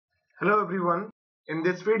Hello everyone. In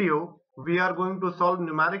this video, we are going to solve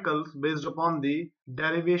numericals based upon the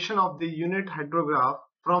derivation of the unit hydrograph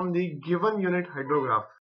from the given unit hydrograph.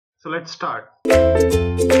 So let's start. So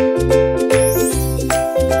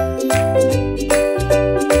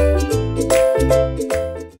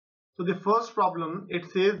the first problem, it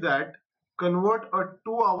says that convert a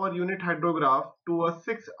 2-hour unit hydrograph to a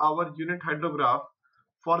 6-hour unit hydrograph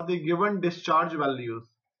for the given discharge values.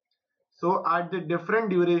 So at the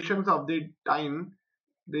different durations of the time,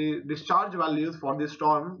 the discharge values for the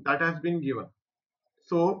storm that has been given.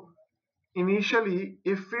 So initially,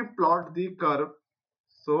 if we plot the curve,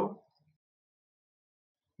 so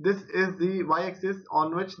this is the y-axis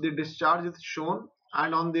on which the discharge is shown,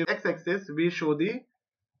 and on the x-axis we show the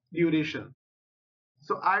duration.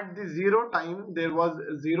 So at the 0 time there was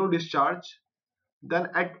 0 discharge. Then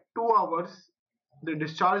at 2 hours the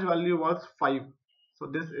discharge value was 5. So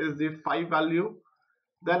this is the 5 value.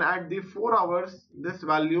 Then at the 4 hours this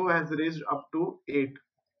value has raised up to 8.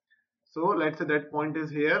 So let's say that point is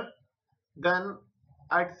here. Then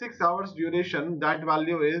at 6 hours duration that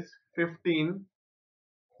value is 15,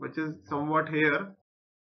 which is somewhat here.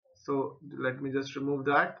 So let me just remove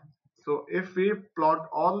that. So if we plot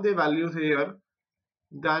all the values here,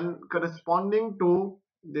 then corresponding to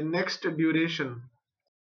the next duration.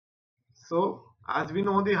 So as we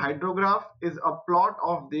know, the hydrograph is a plot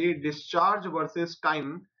of the discharge versus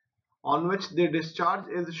time, on which the discharge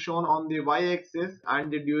is shown on the y-axis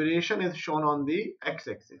and the duration is shown on the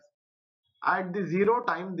x-axis. At the 0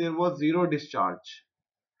 time there was 0 discharge.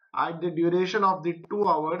 At the duration of the 2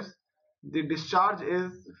 hours the discharge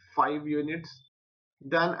is 5 units.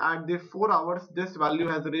 Then at the 4 hours this value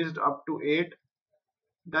has raised up to 8.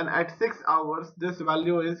 Then at 6 hours this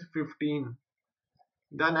value is 15.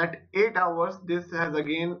 Then at 8 hours this has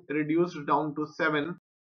again reduced down to 7.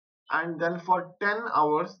 And then for 10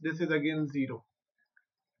 hours this is again 0.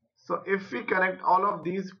 So if we connect all of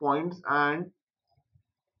these points and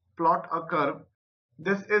plot a curve,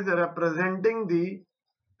 this is representing the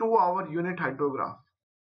 2-hour unit hydrograph.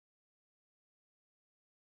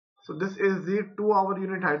 So this is the 2-hour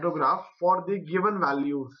unit hydrograph for the given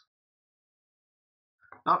values.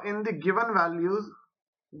 Now in the given values,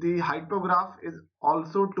 the hydrograph is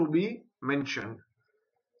also to be mentioned.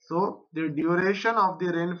 So the duration of the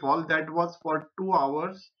rainfall, that was for 2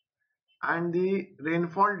 hours, and the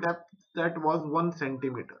rainfall depth, that was 1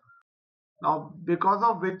 centimeter. Now because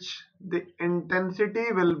of which the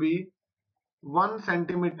intensity will be 1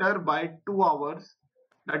 centimeter by 2 hours,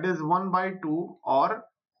 that is 1 by 2, or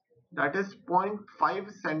that is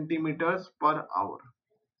 0.5 centimeters per hour.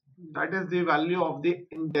 That is the value of the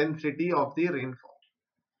intensity of the rainfall.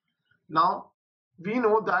 Now we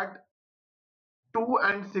know that 2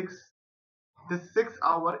 and 6, this 6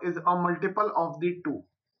 hour is a multiple of the 2.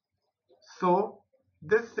 So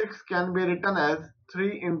this 6 can be written as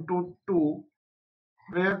 3 into 2,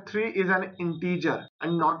 where 3 is an integer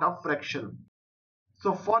and not a fraction.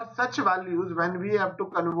 So for such values, when we have to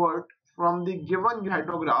convert from the given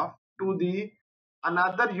hydrograph to the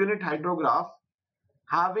another unit hydrograph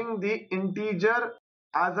having the integer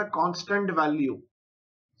as a constant value,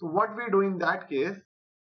 so what we do in that case,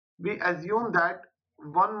 we assume that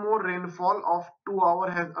one more rainfall of 2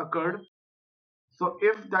 hours has occurred. So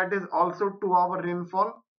if that is also 2-hour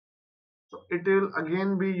rainfall, so it will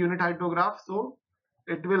again be unit hydrograph. So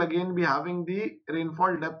it will again be having the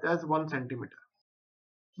rainfall depth as 1 centimeter,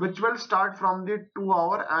 which will start from the 2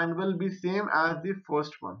 hour and will be same as the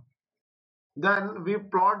first one. Then we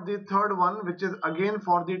plot the third one, which is again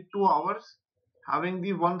for the 2 hours having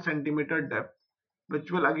the 1 centimeter depth, which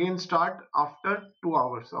will again start after 2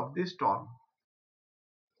 hours of the storm.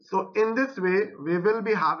 So in this way we will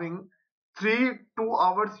be having 3 2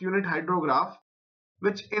 hours unit hydrograph,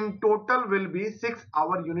 which in total will be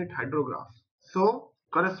 6-hour unit hydrograph. So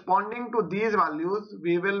corresponding to these values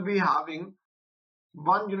we will be having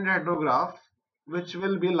one unit hydrograph which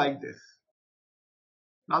will be like this.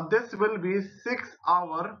 Now this will be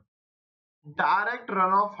 6-hour direct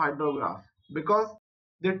runoff hydrograph, because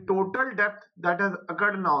the total depth that has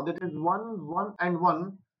occurred now, that is 1, 1 and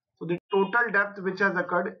 1. So the total depth which has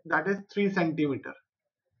occurred, that is 3 centimeter.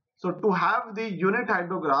 So to have the unit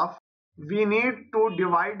hydrograph, we need to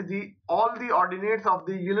divide all the ordinates of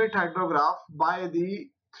the unit hydrograph by the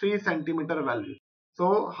 3 centimeter value.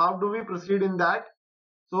 So how do we proceed in that?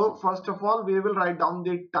 So first of all we will write down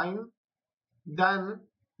the time, then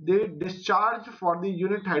the discharge for the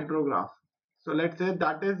unit hydrograph. So let's say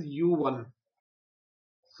that is U1.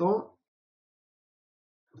 So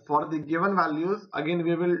for the given values, again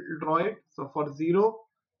we will draw it. So for 0,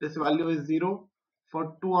 this value is 0.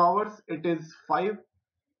 For 2 hours it is 5.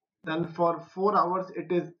 Then for 4 hours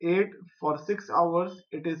it is 8, for 6 hours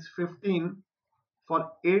it is 15,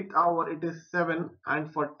 for 8 hour it is 7,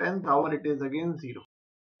 and for 10th hour it is again 0.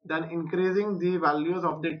 Then increasing the values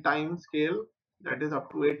of the time scale, that is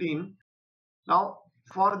up to 18. Now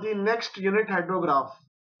for the next unit hydrograph,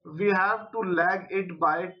 we have to lag it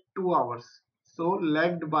by 2 hours. So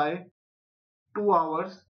lagged by 2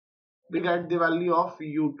 hours, we get the value of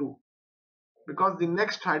U2, because the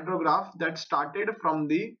next hydrograph that started from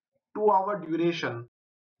the 2-hour duration,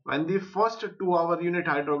 when the first 2-hour unit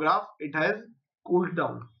hydrograph, it has cooled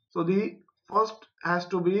down. So the first has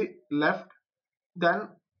to be left. Then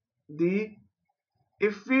the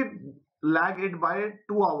if we lag it by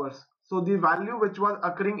 2 hours, so the value which was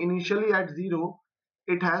occurring initially at 0,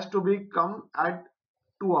 it has to be come at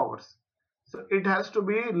 2 hours. So it has to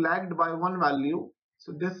be lagged by one value.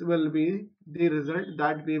 So this will be the result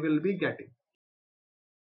that we will be getting.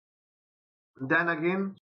 Then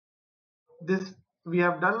again, this we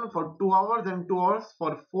have done for 2 hours and 2 hours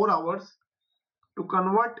for 4 hours. To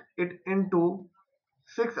convert it into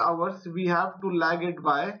 6 hours, we have to lag it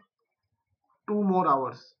by 2 more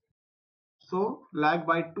hours. So lag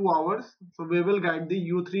by 2 hours. So we will get the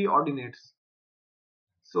U3 ordinates.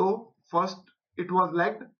 So first it was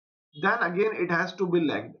lagged, then again it has to be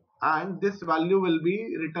lagged, and this value will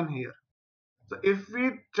be written here. So if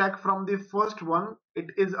we check from the first one, it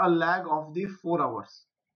is a lag of the 4 hours.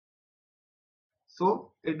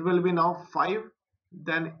 So it will be now 5,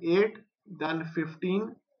 then 8, then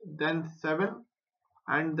 15, then 7,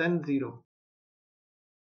 and then 0.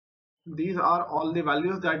 These are all the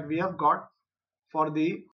values that we have got for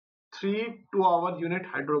the 3 2-hour unit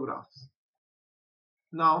hydrographs.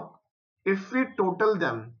 Now if we total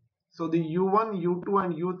them, so the U1, U2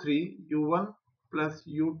 and U3, U1 plus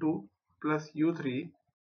U2 plus U3,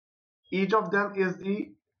 each of them is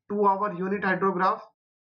the 2-hour unit hydrograph.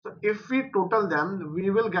 So if we total them, we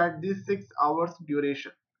will get the 6 hours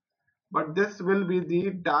duration. But this will be the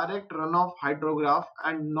direct runoff hydrograph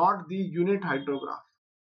and not the unit hydrograph,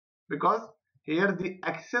 because here the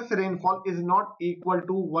excess rainfall is not equal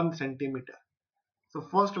to 1 centimeter. So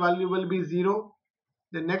first value will be 0,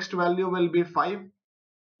 the next value will be 5,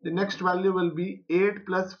 the next value will be 8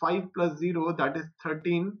 plus 5 plus 0, that is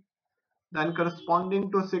 13, then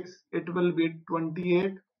corresponding to 6 it will be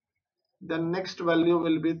 28, then next value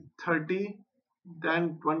will be 30,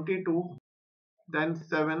 then 22, then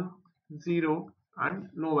 7, 0 and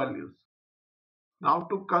no values. Now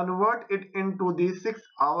to convert it into the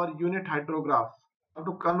 6-hour unit hydrograph,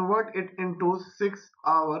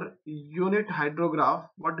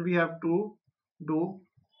 what we have to do,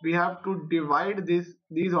 we have to divide these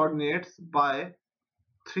ordinates by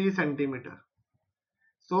 3 centimeter.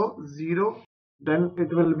 So 0, then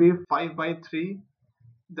it will be 5 by 3,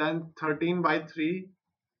 then 13 by 3,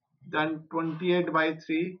 then 28 by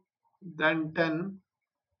 3, then 10,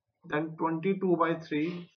 then 22 by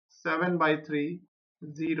 3, 7 by 3,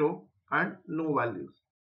 0 and no values.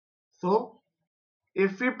 So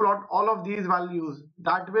if we plot all of these values,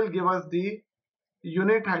 that will give us the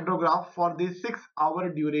unit hydrograph for the 6-hour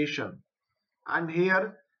duration. And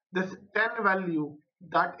here this 10 value,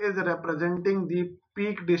 that is representing the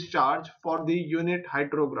peak discharge for the unit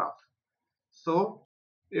hydrograph. So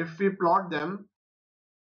if we plot them,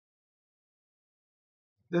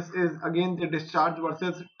 this is again the discharge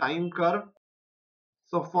versus time curve.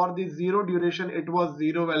 So for the 0 duration it was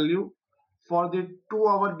 0 value, for the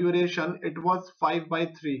 2-hour duration it was 5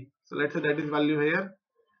 by 3, so let's say that is value here.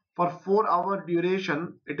 For 4-hour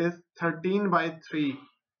duration it is 13 by 3,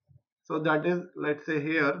 so that is, let's say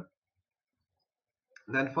here.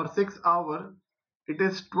 Then for 6 hour it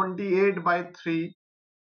is 28 by 3,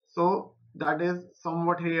 so that is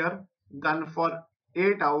somewhat here. Then for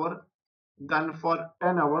 8 hour, then for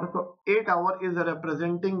 10 hour, so 8 hour is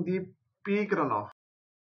representing the peak runoff,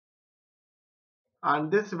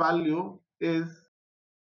 and this value is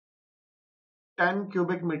 10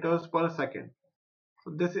 cubic meters per second.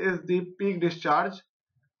 So this is the peak discharge,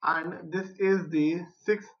 and this is the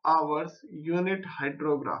 6 hours unit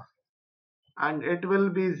hydrograph, and it will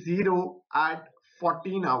be 0 at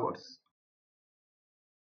 14 hours.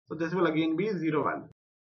 So this will again be 0 value.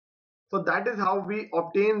 So that is how we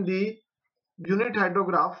obtain the unit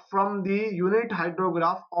hydrograph from the unit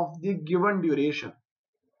hydrograph of the given duration.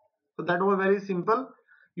 So that was very simple.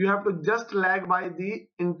 You have to just lag by the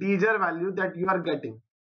integer value that you are getting.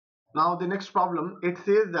 Now the next problem, it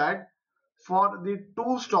says that for the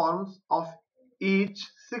 2 storms of each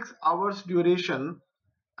 6 hours duration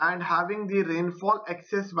and having the rainfall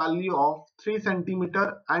excess value of 3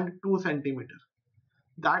 centimeter and 2 centimeter.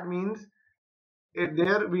 That means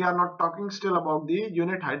there we are not talking still about the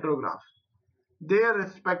unit hydrograph. They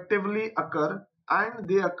respectively occur and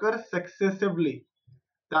they occur successively.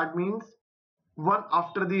 That means one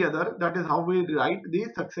after the other. That is how we write the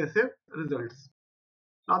successive results.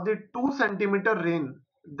 Now the 2 centimeter rain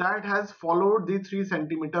that has followed the 3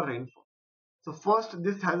 centimeter rainfall. So first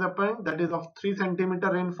this has happened, that is of 3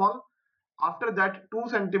 centimeter rainfall. After that 2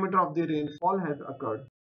 centimeter of the rainfall has occurred.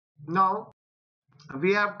 Now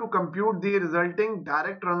we have to compute the resulting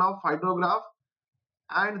direct runoff hydrograph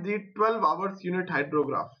and the 12 hours unit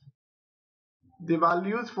hydrograph. The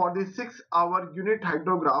values for the 6-hour unit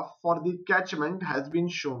hydrograph for the catchment has been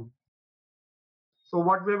shown. So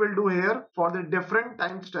what we will do here, for the different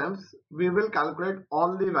timestamps, we will calculate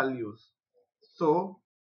all the values. So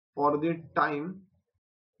for the time,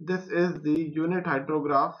 this is the unit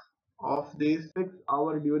hydrograph of the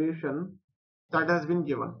 6-hour duration that has been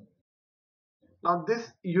given. Now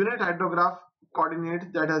this unit hydrograph coordinates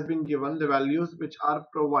that has been given, the values which are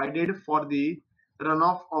provided for the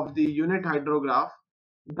runoff of the unit hydrograph,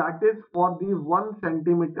 that is for the 1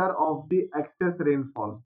 centimeter of the excess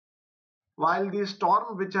rainfall, while the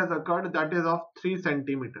storm which has occurred, that is of 3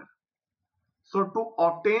 centimeter. So to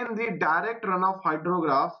obtain the direct runoff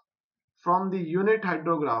hydrograph from the unit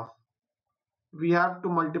hydrograph, we have to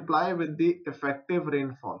multiply with the effective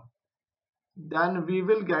rainfall. Then we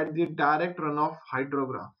will get the direct runoff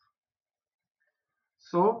hydrograph.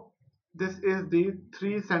 So this is the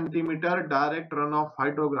 3 centimeter direct runoff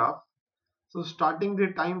hydrograph. So starting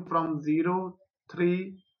the time from 0,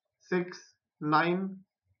 3, 6, 9,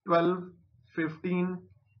 12, 15,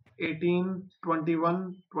 18,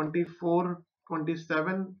 21, 24,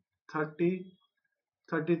 27, 30,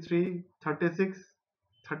 33, 36,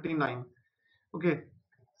 39. Okay,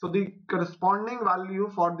 so the corresponding value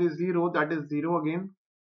for the 0, that is 0 again.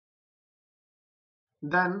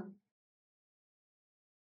 Then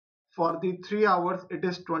for the 3 hours it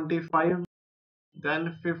is 25,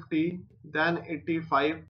 then 50, then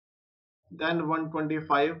 85, then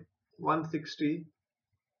 125, 160,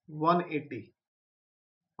 180,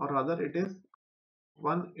 or rather it is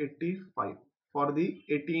 185 for the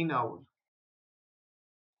 18 hours.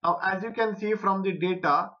 Now as you can see from the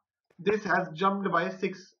data, this has jumped by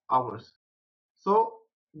 6 hours. So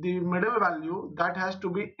the middle value that has to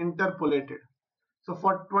be interpolated. So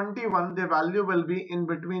for 21 the value will be in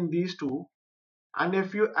between these two, and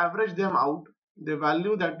if you average them out, the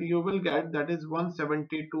value that you will get, that is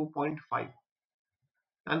 172.5,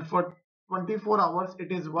 and for 24 hours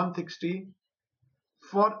it is 160.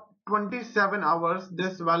 For 27 hours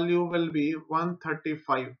this value will be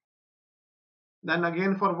 135. Then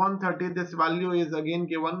again for 130 this value is again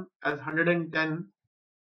given as 110.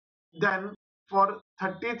 Then for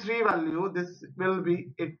 33 value this will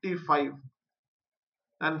be 85,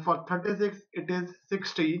 and for 36 it is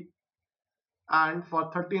 60, and for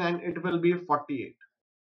 39 it will be 48.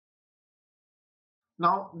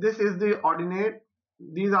 Now this is the ordinate,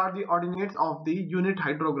 these are the ordinates of the unit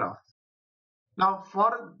hydrograph. Now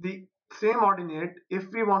for the same ordinate, if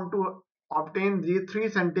we want to obtain the 3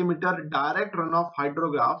 centimeter direct runoff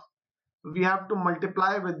hydrograph, we have to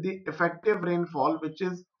multiply with the effective rainfall, which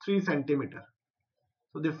is 3 centimeter.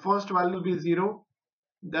 So the first value will be 0,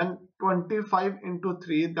 then 25 into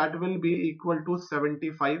 3, that will be equal to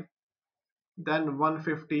 75, then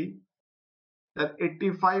 150, then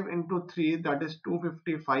 85 into 3, that is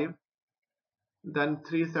 255, then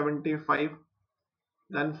 375,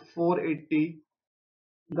 then 480,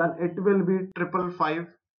 then it will be 555,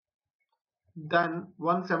 then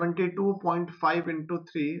 172.5 into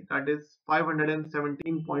 3, that is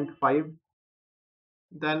 517.5,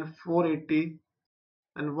 then 480,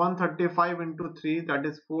 and 135 into 3, that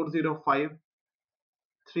is 405,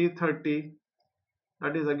 330,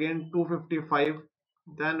 that is again 255,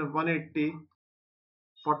 then 180,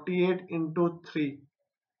 48 into 3,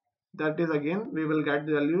 that is again we will get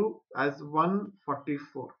the value as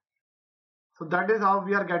 144. So that is how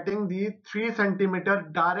we are getting the 3 centimeter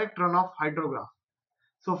direct runoff hydrograph.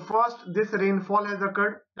 So first this rainfall has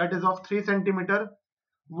occurred, that is of 3 centimeter.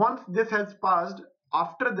 Once this has passed,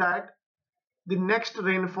 after that the next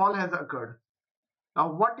rainfall has occurred.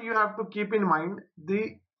 Now what you have to keep in mind,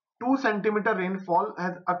 the 2 centimeter rainfall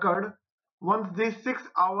has occurred once the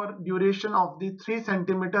 6-hour duration of the 3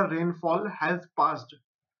 centimeter rainfall has passed.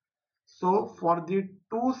 So for the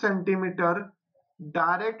 2 centimeter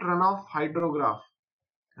direct runoff hydrograph,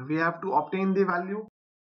 we have to obtain the value.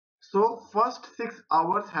 So first 6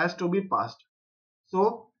 hours has to be passed.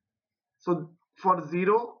 So for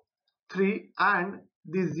 0, 3, and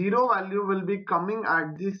the 0 value will be coming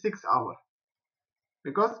at the 6 hour,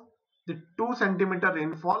 because the 2 centimeter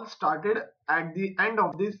rainfall started at the end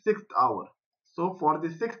of the 6th hour. So for the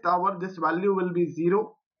 6th hour, this value will be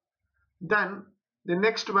 0. Then the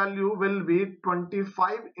next value will be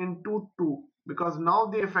 25 into 2, because now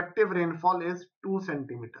the effective rainfall is 2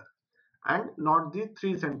 centimeter and not the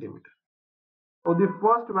 3 centimeter. So the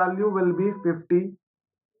first value will be 50,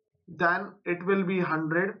 then it will be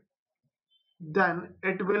 100, then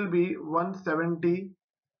it will be 170,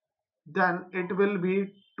 then it will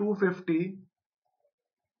be 250,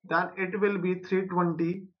 then it will be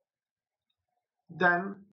 320,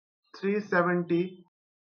 then 370,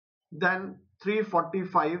 then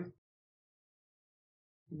 345,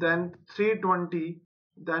 then 320,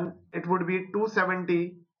 then it would be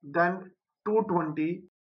 270, then 220,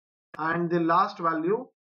 and the last value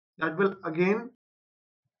that will again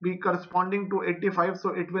be corresponding to 85, so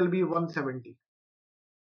it will be 170.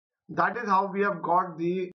 That is how we have got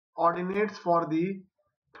the ordinates for the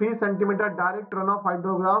 3 centimeter direct runoff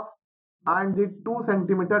hydrograph and the 2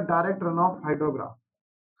 centimeter direct runoff hydrograph.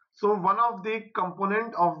 So one of the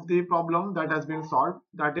component of the problem that has been solved,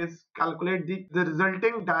 that is calculate the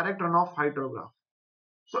resulting direct runoff hydrograph.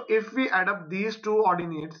 So if we add up these two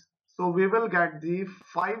ordinates, so we will get the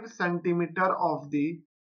 5 centimeter of the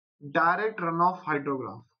direct runoff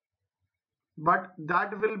hydrograph, but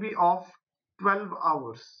that will be of 12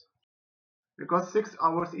 hours, because 6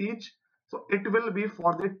 hours each, so it will be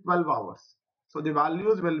for the 12 hours. So the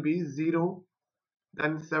values will be 0,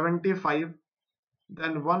 then 75,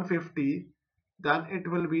 then 150, then it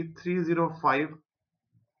will be 305,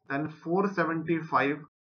 then 475,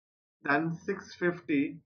 then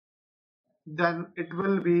 650, then it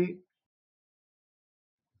will be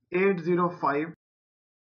 805,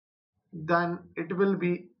 then it will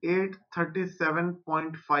be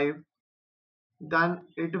 837.5, then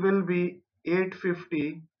it will be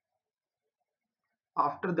 850,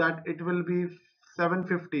 after that it will be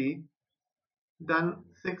 750, then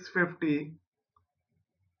 650,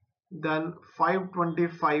 then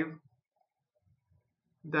 525,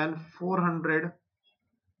 then 400,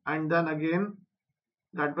 and then again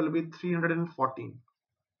that will be 314.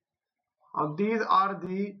 Now these are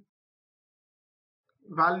the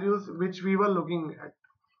values which we were looking at,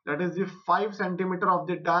 that is the 5 centimeter of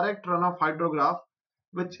the direct runoff hydrograph,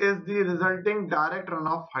 which is the resulting direct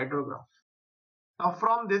runoff hydrograph. Now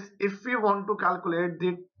from this, if we want to calculate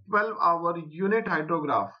the 12-hour unit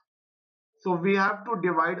hydrograph, so we have to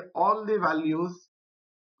divide all the values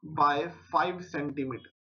by 5 centimeter,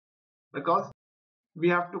 because we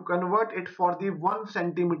have to convert it for the 1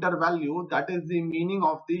 centimeter value, that is the meaning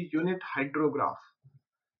of the unit hydrograph.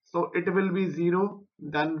 So it will be 0,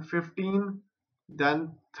 then 15,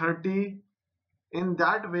 then 30. In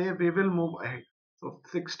that way we will move ahead. So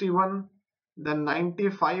 61, then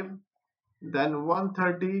 95, then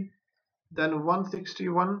 130, then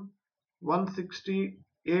 161,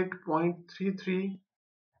 168.33,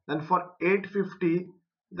 then for 850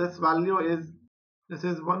 this value is, this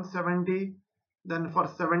is 170, then for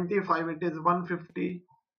 75 it is 150,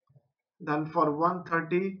 then for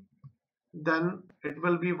 130, then it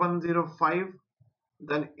will be 105,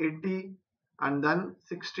 then 80, and then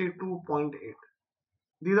 62.8.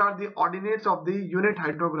 These are the ordinates of the unit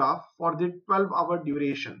hydrograph for the 12-hour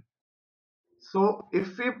duration. So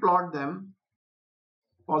if we plot them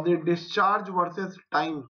for the discharge versus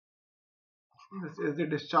time, this is the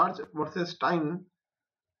discharge versus time.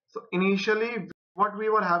 So initially what we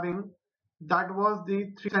were having, that was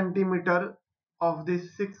the 3 centimeter of the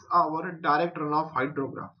 6-hour direct runoff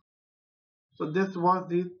hydrograph. So this was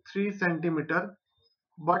the 3 centimeter,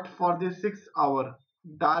 but for the 6-hour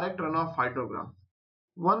direct runoff hydrograph.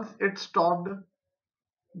 Once it stopped,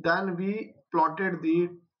 then we plotted the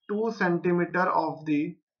 2 centimeter of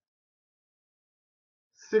the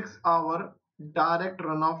 6-hour direct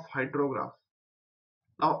runoff hydrograph.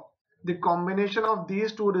 Now the combination of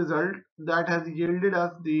these two results that has yielded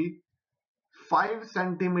us the 5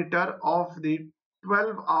 centimeter of the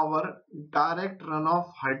 12-hour direct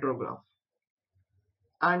runoff hydrograph,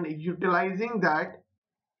 and utilizing that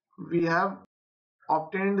we have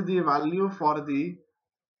obtained the value for the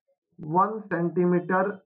 1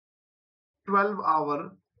 centimeter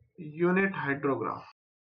 12-hour unit hydrograph,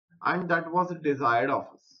 and that was desired of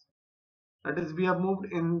us. That is, we have moved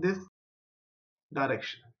in this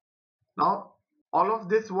direction. Now all of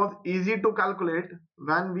this was easy to calculate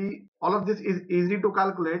when we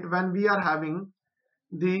are having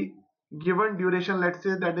the given duration, let's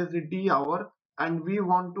say that is the d hour, and we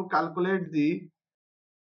want to calculate the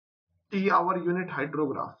t hour unit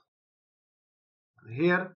hydrograph.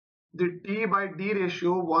 Here the t by d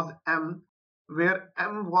ratio was m, where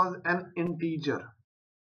m was an integer.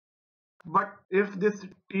 But if this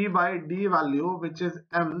T by D value, which is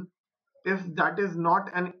M, if that is not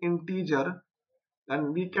an integer,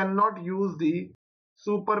 then we cannot use the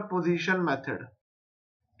superposition method.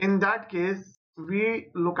 In that case, we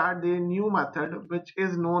look at the new method which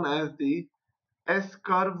is known as the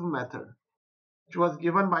S-curve method, which was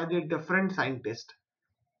given by the different scientist.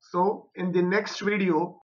 So in the next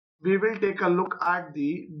video, we will take a look at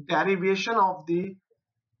the derivation of the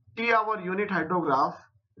T-hour unit hydrograph,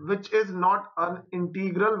 which is not an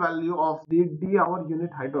integral value of the D-hour unit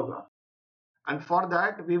hydrograph. And for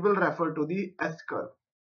that, we will refer to the S-curve.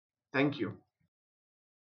 Thank you.